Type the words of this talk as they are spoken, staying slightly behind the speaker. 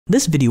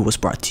This video was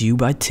brought to you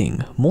by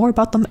Ting. More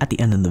about them at the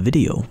end of the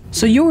video.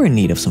 So you're in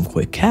need of some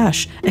quick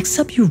cash,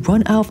 except you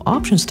run out of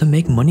options to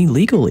make money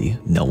legally.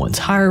 No one's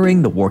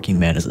hiring, the working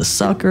man is a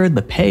sucker,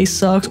 the pay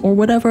sucks, or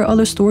whatever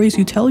other stories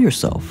you tell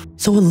yourself.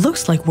 So it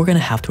looks like we're gonna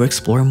have to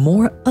explore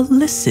more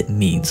illicit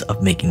means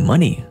of making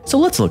money. So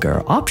let's look at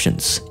our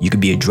options. You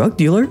could be a drug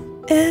dealer.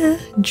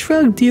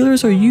 Drug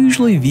dealers are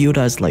usually viewed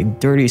as like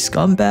dirty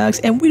scumbags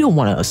and we don't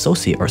want to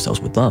associate ourselves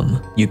with them.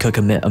 You could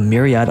commit a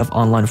myriad of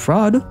online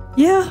fraud.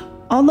 Yeah,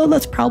 although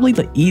that's probably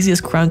the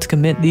easiest crime to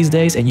commit these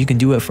days and you can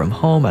do it from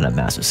home at a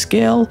massive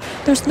scale,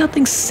 there's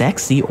nothing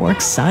sexy or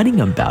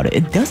exciting about it.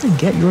 It doesn't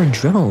get your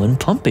adrenaline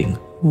pumping.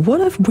 What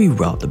if we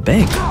robbed a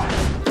bank?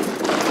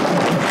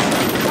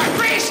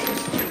 Freeze!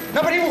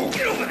 Nobody move!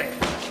 Get over there!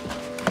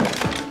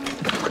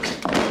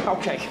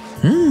 Okay.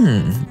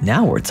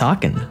 Now we're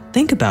talking.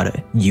 Think about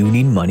it. You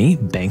need money,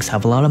 banks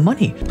have a lot of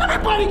money.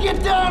 Everybody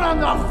get down on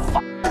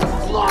the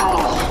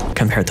floor!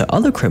 Compared to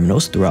other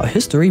criminals throughout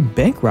history,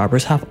 bank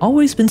robbers have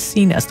always been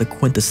seen as the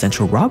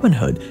quintessential Robin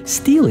Hood,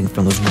 stealing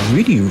from those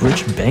really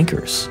rich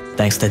bankers.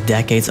 Thanks to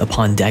decades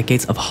upon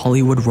decades of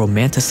Hollywood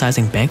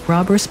romanticizing bank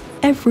robbers,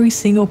 every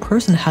single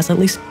person has at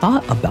least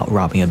thought about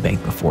robbing a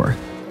bank before.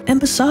 And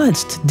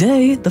besides,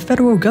 today, the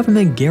federal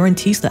government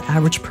guarantees the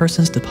average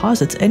person's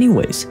deposits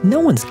anyways. No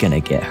one's gonna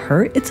get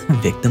hurt, it's a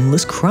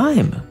victimless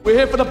crime. We're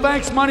here for the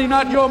bank's money,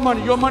 not your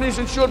money. Your money is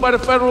insured by the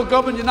federal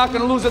government, you're not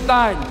gonna lose a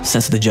dime.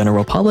 Since the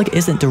general public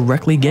isn't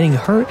directly getting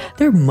hurt,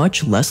 they're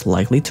much less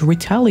likely to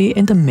retaliate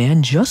and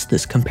demand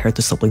justice compared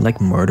to something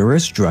like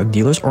murderers, drug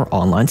dealers, or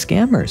online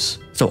scammers.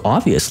 So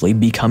obviously,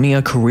 becoming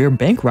a career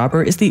bank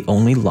robber is the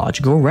only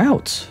logical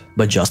route.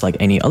 But just like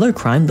any other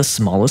crime, the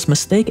smallest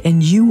mistake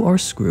and you are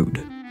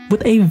screwed.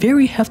 With a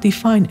very hefty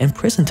fine and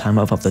prison time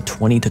of up to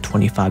 20 to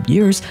 25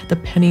 years,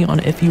 depending on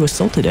if you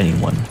assaulted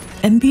anyone.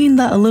 And being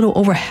that a little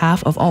over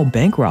half of all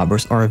bank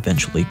robbers are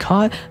eventually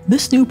caught,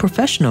 this new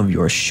profession of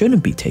yours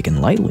shouldn't be taken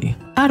lightly.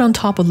 Add on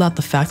top of that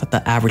the fact that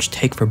the average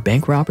take for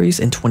bank robberies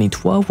in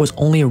 2012 was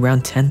only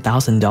around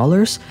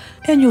 $10,000,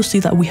 and you'll see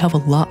that we have a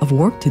lot of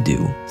work to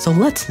do. So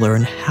let's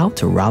learn how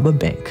to rob a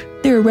bank.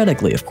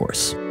 Theoretically, of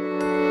course.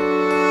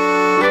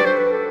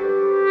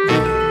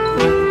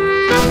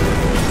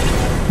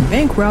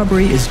 Bank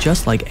robbery is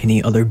just like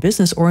any other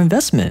business or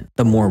investment.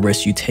 The more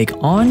risk you take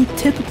on,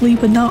 typically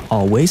but not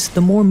always, the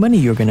more money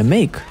you're gonna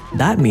make.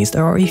 That means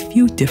there are a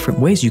few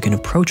different ways you can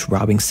approach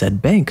robbing said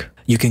bank.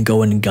 You can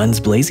go in guns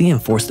blazing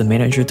and force the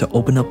manager to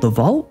open up the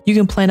vault. You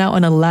can plan out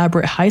an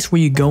elaborate heist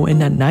where you go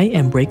in at night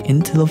and break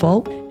into the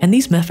vault, and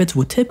these methods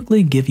will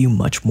typically give you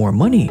much more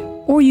money.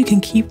 Or you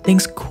can keep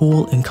things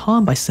cool and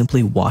calm by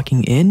simply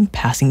walking in,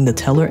 passing the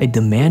teller a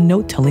demand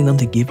note telling them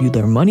to give you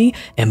their money,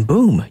 and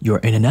boom, you're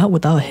in and out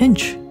without a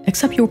hitch.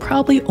 Except you'll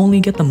probably only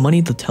get the money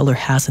the teller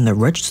has in the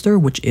register,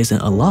 which isn't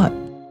a lot.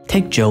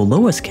 Take Joe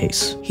Loa's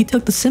case. He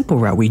took the simple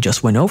route we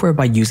just went over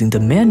by using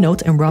demand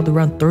notes and robbed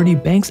around 30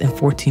 banks in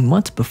 14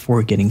 months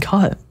before getting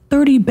caught.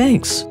 30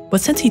 banks!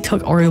 But since he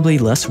took arguably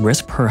less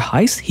risk per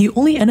heist, he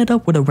only ended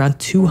up with around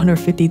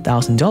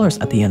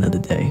 $250,000 at the end of the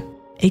day.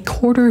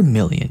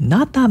 $250,000,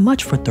 not that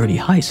much for 30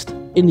 heists.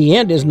 In the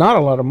end, it's not a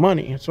lot of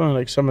money. It's only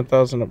like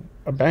 $7,000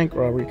 a bank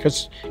robbery,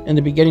 because in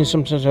the beginning,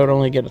 sometimes I would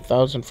only get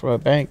 $1,000 from a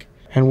bank.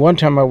 And one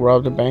time I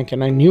robbed a bank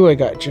and I knew I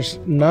got just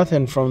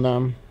nothing from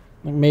them,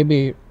 like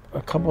maybe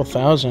a couple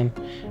thousand.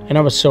 And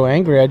I was so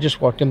angry, I just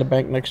walked in the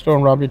bank next door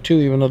and robbed it too,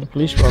 even though the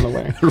police were on the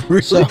way.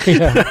 Really? So,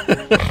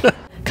 yeah.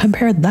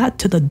 Compare that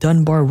to the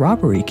Dunbar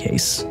robbery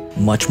case.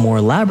 Much more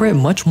elaborate,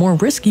 much more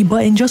risky,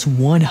 but in just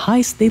one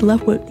heist, they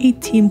left with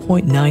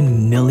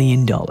 $18.9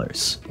 million,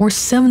 or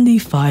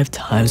 75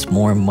 times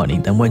more money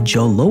than what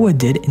Joe Loa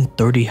did in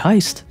 30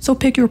 heists. So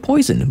pick your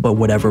poison, but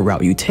whatever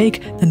route you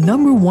take, the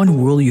number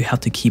one rule you have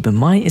to keep in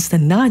mind is to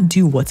not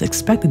do what's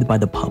expected by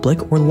the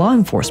public or law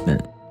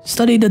enforcement.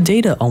 Study the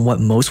data on what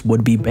most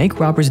would-be bank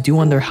robbers do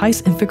on their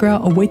heists and figure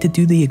out a way to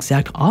do the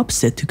exact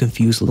opposite to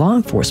confuse law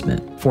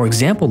enforcement. For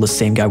example, the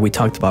same guy we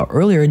talked about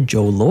earlier,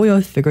 Joe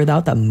Loa, figured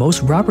out that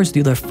most robbers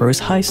do their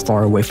first heist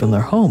far away from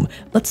their home,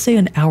 let's say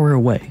an hour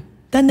away.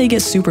 Then they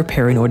get super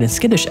paranoid and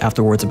skittish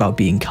afterwards about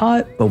being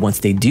caught, but once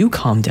they do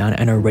calm down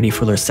and are ready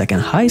for their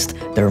second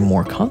heist, they're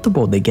more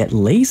comfortable, they get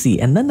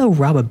lazy, and then they'll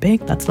rob a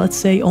bank that's, let's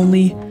say,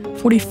 only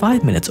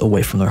 45 minutes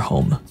away from their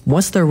home.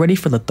 Once they're ready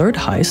for the third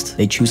heist,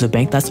 they choose a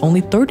bank that's only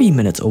 30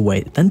 minutes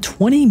away, then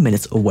 20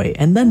 minutes away,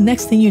 and then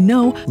next thing you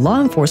know, law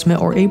enforcement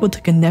are able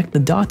to connect the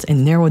dots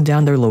and narrow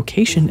down their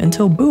location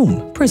until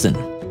boom, prison.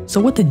 So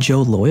what did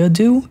Joe Loa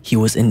do? He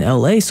was in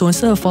LA, so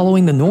instead of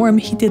following the norm,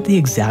 he did the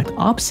exact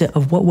opposite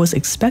of what was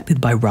expected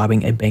by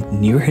robbing a bank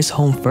near his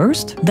home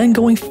first, then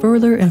going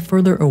further and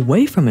further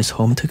away from his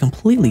home to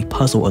completely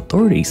puzzle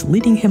authorities,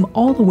 leading him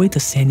all the way to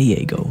San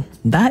Diego.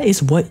 That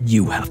is what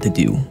you have to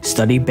do.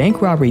 Study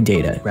bank robbery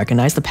data,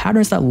 recognize the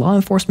patterns that law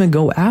enforcement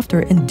go after,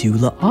 and do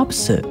the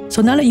opposite.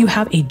 So now that you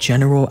have a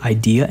general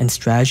idea and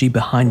strategy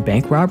behind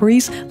bank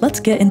robberies, let's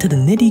get into the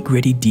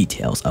nitty-gritty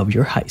details of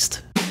your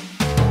heist.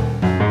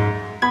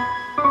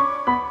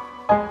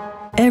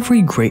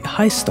 Every great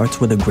heist starts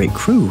with a great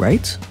crew,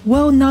 right?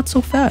 Well, not so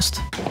fast.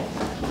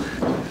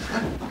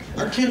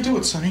 can't do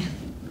it, Sonny.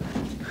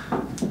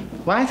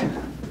 What?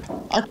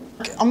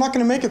 I'm not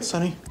gonna make it,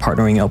 Sonny.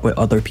 Partnering up with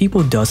other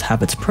people does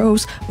have its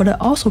pros, but it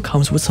also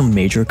comes with some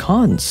major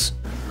cons.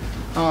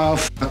 Oh,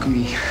 fuck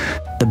me.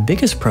 The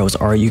biggest pros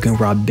are you can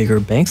rob bigger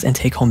banks and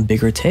take home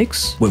bigger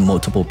takes. With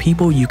multiple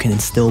people, you can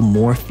instill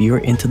more fear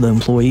into the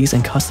employees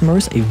and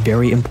customers, a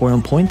very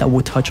important point that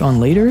we'll touch on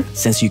later.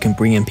 Since you can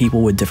bring in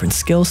people with different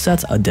skill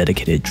sets, a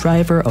dedicated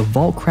driver, a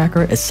vault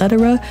cracker,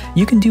 etc.,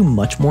 you can do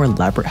much more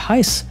elaborate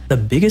heists. The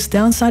biggest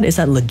downside is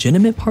that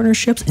legitimate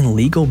partnerships in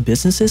legal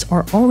businesses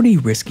are already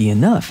risky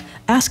enough.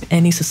 Ask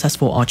any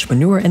successful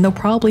entrepreneur and they'll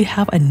probably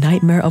have a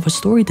nightmare of a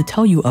story to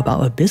tell you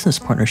about a business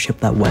partnership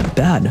that went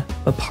bad.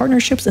 But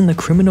partnerships in the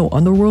criminal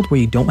underworld where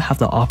you don't have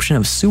the option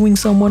of suing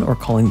someone or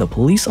calling the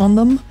police on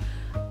them,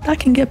 that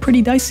can get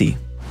pretty dicey.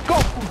 Go!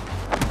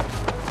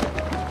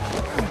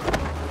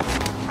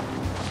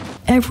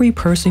 Every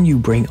person you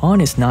bring on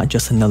is not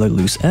just another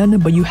loose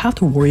end, but you have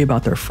to worry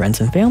about their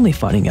friends and family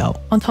finding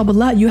out. On top of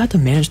that, you have to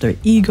manage their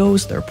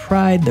egos, their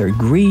pride, their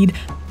greed.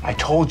 I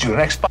told you, the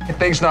next fucking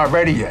thing's not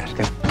ready yet.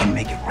 Then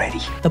make it ready.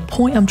 The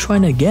point I'm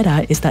trying to get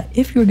at is that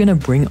if you're gonna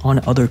bring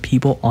on other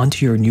people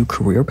onto your new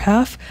career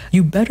path,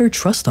 you better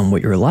trust them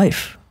with your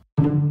life.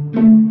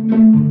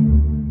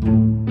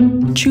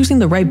 Choosing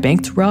the right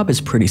bank to rob is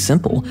pretty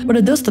simple, but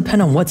it does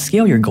depend on what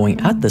scale you're going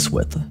at this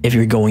with. If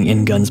you're going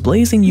in guns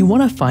blazing, you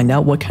want to find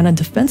out what kind of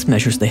defense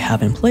measures they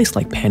have in place,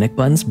 like panic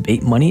buttons,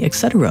 bait money,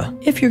 etc.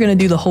 If you're going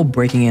to do the whole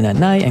breaking in at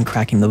night and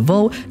cracking the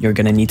vault, you're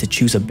going to need to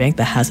choose a bank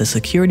that has a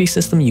security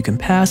system you can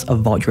pass, a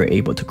vault you're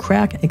able to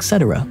crack,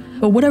 etc.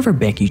 But whatever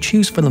bank you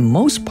choose, for the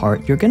most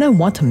part, you're going to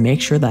want to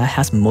make sure that it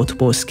has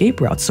multiple escape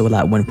routes so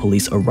that when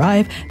police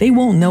arrive, they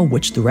won't know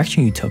which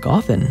direction you took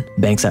off in.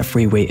 Banks at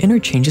freeway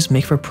interchanges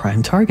make for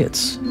prime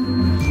targets.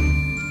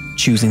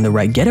 Choosing the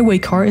right getaway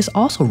car is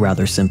also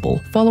rather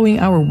simple. Following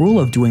our rule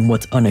of doing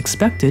what's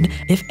unexpected,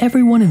 if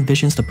everyone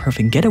envisions the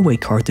perfect getaway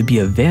car to be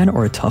a van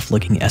or a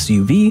tough-looking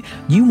SUV,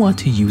 you want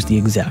to use the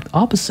exact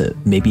opposite,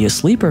 maybe a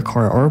sleeper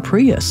car or a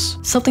Prius.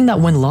 Something that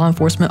when law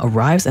enforcement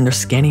arrives and they're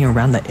scanning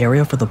around the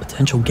area for the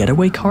potential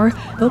getaway car,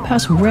 they'll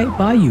pass right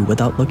by you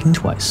without looking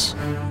twice.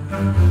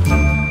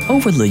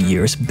 Over the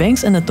years,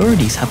 banks and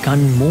authorities have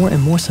gotten more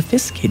and more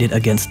sophisticated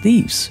against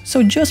thieves,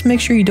 so just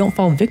make sure you don't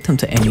fall victim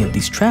to any of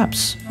these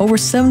traps. Over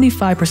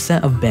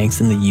 75% of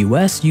banks in the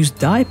US use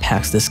die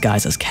packs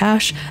disguised as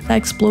cash that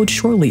explode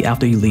shortly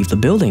after you leave the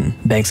building.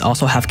 Banks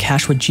also have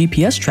cash with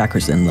GPS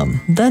trackers in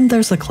them. Then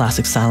there's the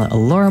classic silent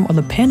alarm or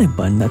the panic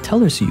button that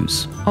tellers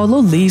use.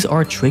 Although these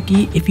are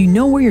tricky, if you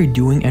know what you're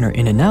doing and are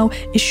in and out,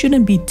 it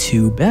shouldn't be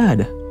too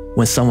bad.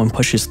 When someone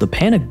pushes the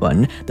panic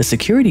button, the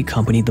security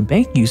company the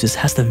bank uses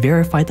has to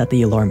verify that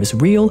the alarm is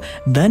real,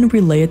 then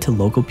relay it to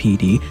local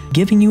PD,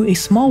 giving you a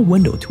small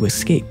window to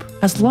escape.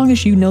 As long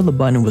as you know the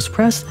button was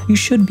pressed, you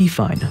should be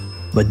fine.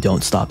 But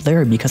don't stop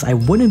there, because I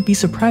wouldn't be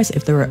surprised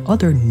if there are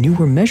other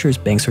newer measures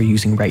banks are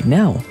using right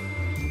now.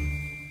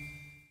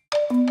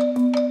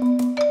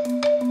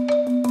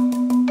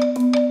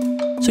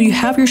 So you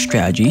have your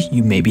strategy,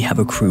 you maybe have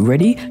a crew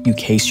ready, you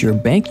case your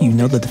bank, you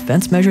know the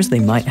defense measures they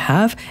might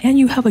have, and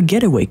you have a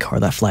getaway car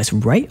that flies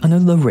right under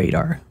the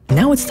radar.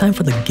 Now it's time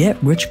for the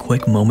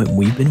get-rich-quick moment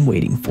we've been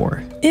waiting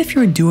for. If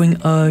you're doing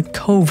a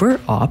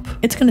covert op,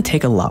 it's gonna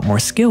take a lot more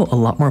skill, a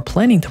lot more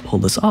planning to pull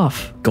this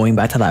off. Going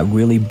back to that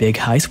really big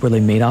heist where they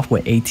made off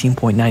with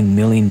 $18.9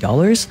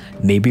 million,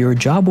 maybe your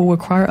job will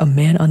require a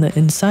man on the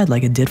inside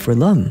like it did for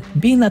them.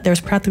 Being that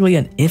there's practically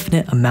an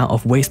infinite amount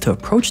of ways to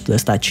approach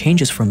this that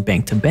changes from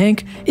bank to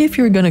bank, if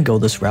you're gonna go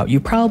this route, you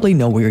probably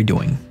know what you're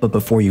doing. But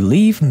before you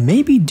leave,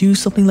 maybe do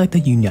something like the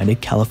United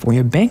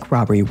California bank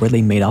robbery where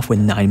they made off with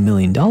 $9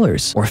 million,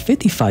 or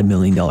 $55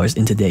 million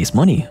in today's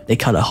money. They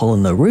cut a hole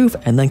in the roof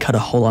and then cut a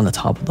hole on the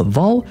top of the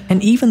vault,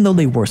 and even though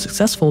they were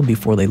successful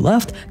before they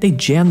left, they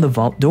jammed the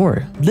vault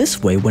door.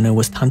 This way, when it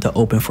was time to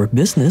open for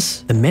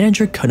business, the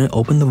manager couldn't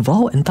open the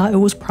vault and thought it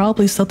was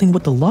probably something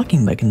with the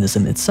locking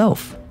mechanism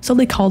itself. So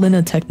they called in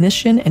a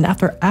technician, and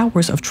after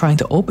hours of trying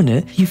to open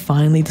it, he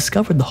finally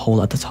discovered the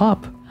hole at the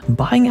top,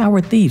 buying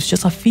our thieves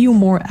just a few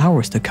more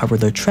hours to cover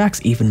their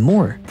tracks even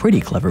more. Pretty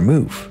clever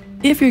move.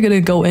 If you're gonna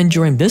go in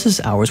during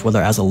business hours,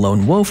 whether as a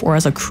lone wolf or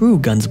as a crew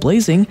guns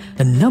blazing,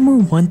 the number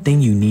one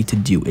thing you need to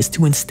do is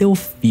to instill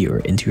fear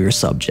into your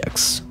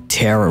subjects.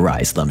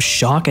 Terrorize them,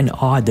 shock and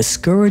awe,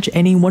 discourage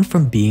anyone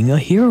from being a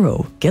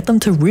hero. Get them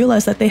to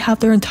realize that they have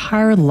their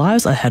entire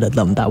lives ahead of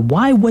them, that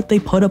why would they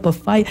put up a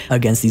fight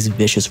against these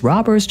vicious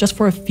robbers just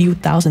for a few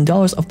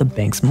 $1,000s of the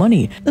bank's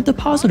money? The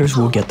depositors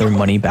will get their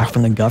money back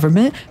from the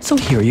government, so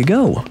here you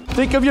go.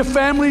 Think of your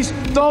families,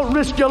 don't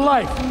risk your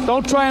life.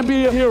 Don't try and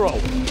be a hero.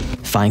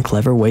 Find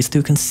clever ways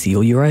to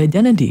conceal your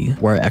identity.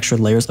 Wear extra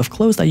layers of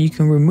clothes that you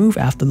can remove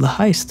after the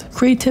heist.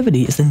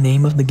 Creativity is the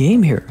name of the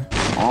game here.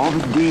 All the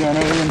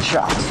DNA and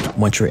shots.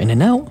 Once you're in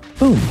and out,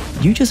 boom,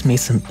 you just made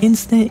some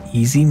instant,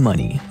 easy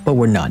money. But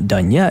we're not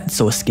done yet,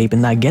 so escape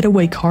in that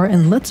getaway car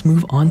and let's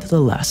move on to the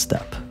last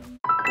step.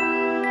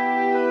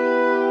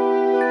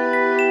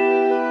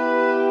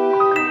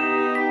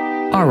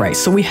 Alright,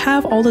 so we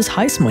have all this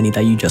heist money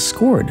that you just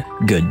scored.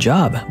 Good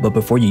job, but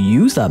before you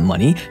use that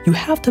money, you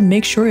have to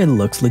make sure it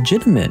looks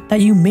legitimate, that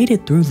you made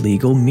it through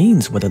legal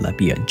means, whether that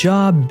be a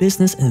job,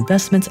 business,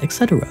 investments,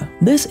 etc.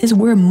 This is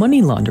where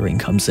money laundering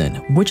comes in,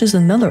 which is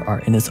another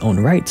art in its own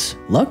right.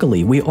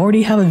 Luckily, we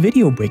already have a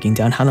video breaking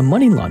down how to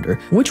money launder,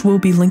 which will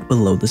be linked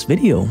below this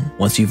video.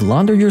 Once you've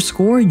laundered your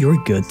score,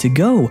 you're good to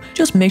go.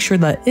 Just make sure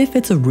that if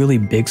it's a really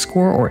big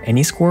score, or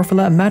any score for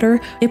that matter,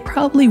 it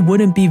probably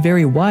wouldn't be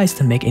very wise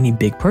to make any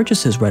big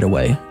purchases right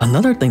away.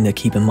 Another thing to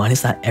keep in mind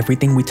is that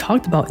everything we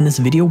talked about in this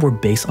video were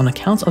based on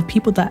accounts of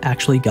people that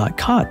actually got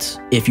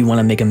caught. If you want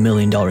to make $1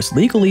 million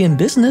legally in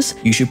business,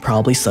 you should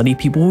probably study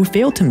people who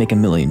failed to make $1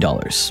 million.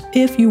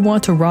 If you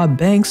want to rob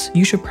banks,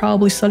 you should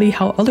probably study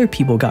how other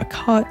people got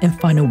caught and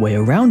find a way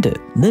around it.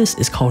 This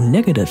is called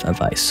negative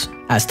advice.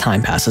 As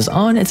time passes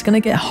on, it's gonna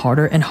get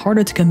harder and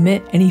harder to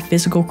commit any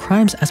physical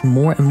crimes as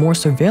more and more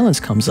surveillance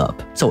comes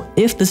up. So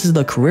if this is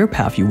the career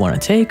path you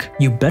want to take,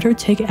 you better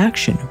take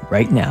action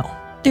right now.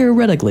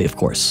 Theoretically, of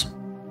course.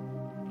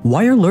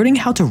 While you're learning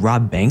how to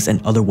rob banks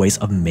and other ways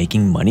of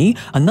making money,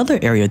 another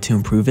area to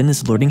improve in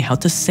is learning how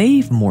to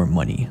save more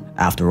money.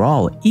 After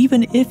all,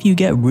 even if you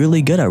get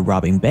really good at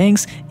robbing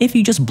banks, if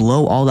you just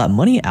blow all that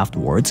money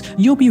afterwards,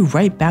 you'll be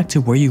right back to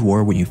where you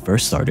were when you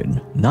first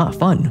started. Not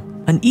fun.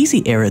 An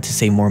easy area to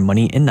save more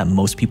money in that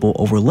most people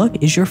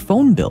overlook is your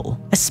phone bill,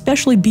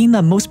 especially being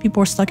that most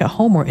people are stuck at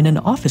home or in an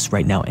office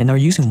right now and are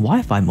using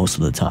Wi-Fi most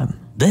of the time.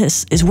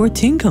 This is where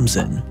Ting comes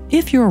in.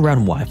 If you're around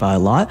Wi-Fi a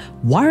lot,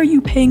 why are you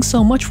paying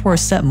so much for a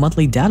set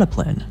monthly data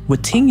plan?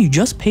 With Ting, you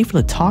just pay for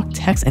the talk,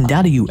 text, and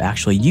data you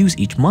actually use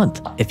each month.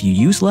 If you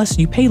use less,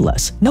 you pay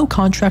less. No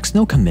contracts,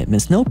 no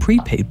commitments, no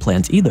prepaid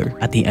plans either.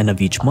 At the end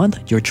of each month,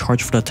 you're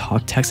charged for the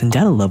talk, text, and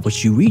data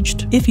levels you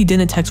reached. If you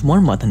didn't text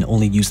one month and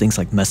only use things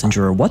like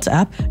Messenger or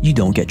WhatsApp, you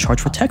don't get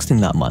charged for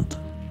texting that month.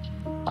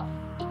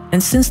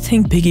 And since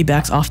Ting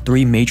piggybacks off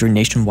 3 major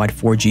nationwide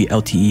 4G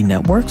LTE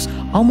networks,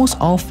 almost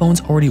all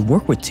phones already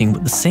work with Ting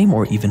with the same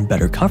or even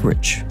better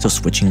coverage. So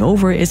switching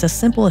over is as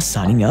simple as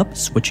signing up,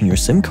 switching your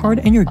SIM card,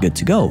 and you're good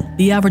to go.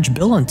 The average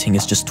bill on Ting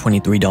is just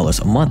 $23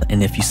 a month,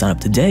 and if you sign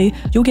up today,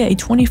 you'll get a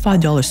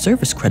 $25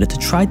 service credit to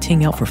try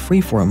Ting out for free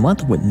for a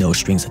month with no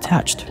strings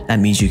attached. That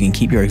means you can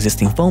keep your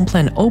existing phone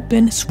plan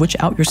open, switch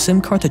out your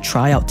SIM card to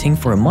try out Ting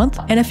for a month,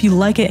 and if you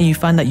like it and you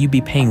find that you'd be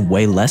paying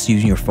way less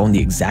using your phone the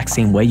exact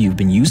same way you've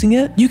been using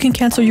it, you can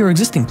cancel your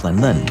existing plan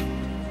then.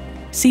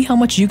 See how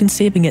much you can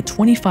save and get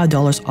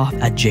 $25 off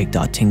at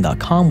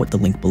jake.ting.com with the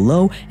link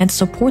below, and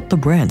support the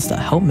brands that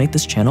help make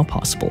this channel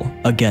possible.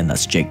 Again,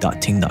 that's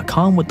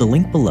jake.ting.com with the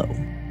link below.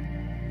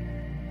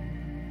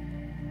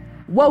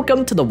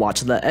 Welcome to the Watch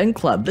to the End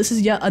Club. This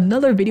is yet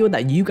another video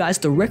that you guys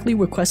directly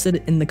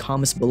requested in the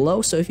comments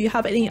below, so if you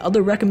have any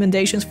other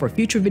recommendations for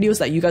future videos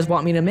that you guys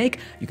want me to make,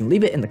 you can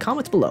leave it in the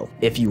comments below.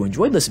 If you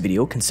enjoyed this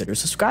video, consider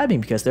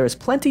subscribing because there is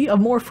plenty of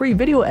more free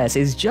video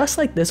essays just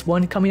like this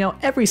one coming out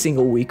every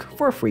single week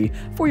for free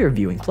for your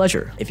viewing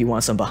pleasure. If you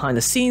want some behind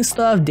the scenes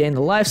stuff, day in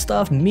the life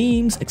stuff,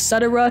 memes,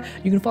 etc.,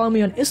 you can follow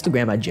me on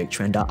Instagram at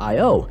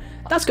jaketrend.io.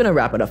 That's gonna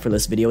wrap it up for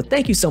this video.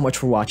 Thank you so much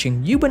for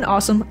watching. You've been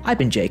awesome. I've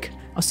been Jake.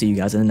 I'll see you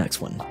guys in the next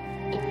one.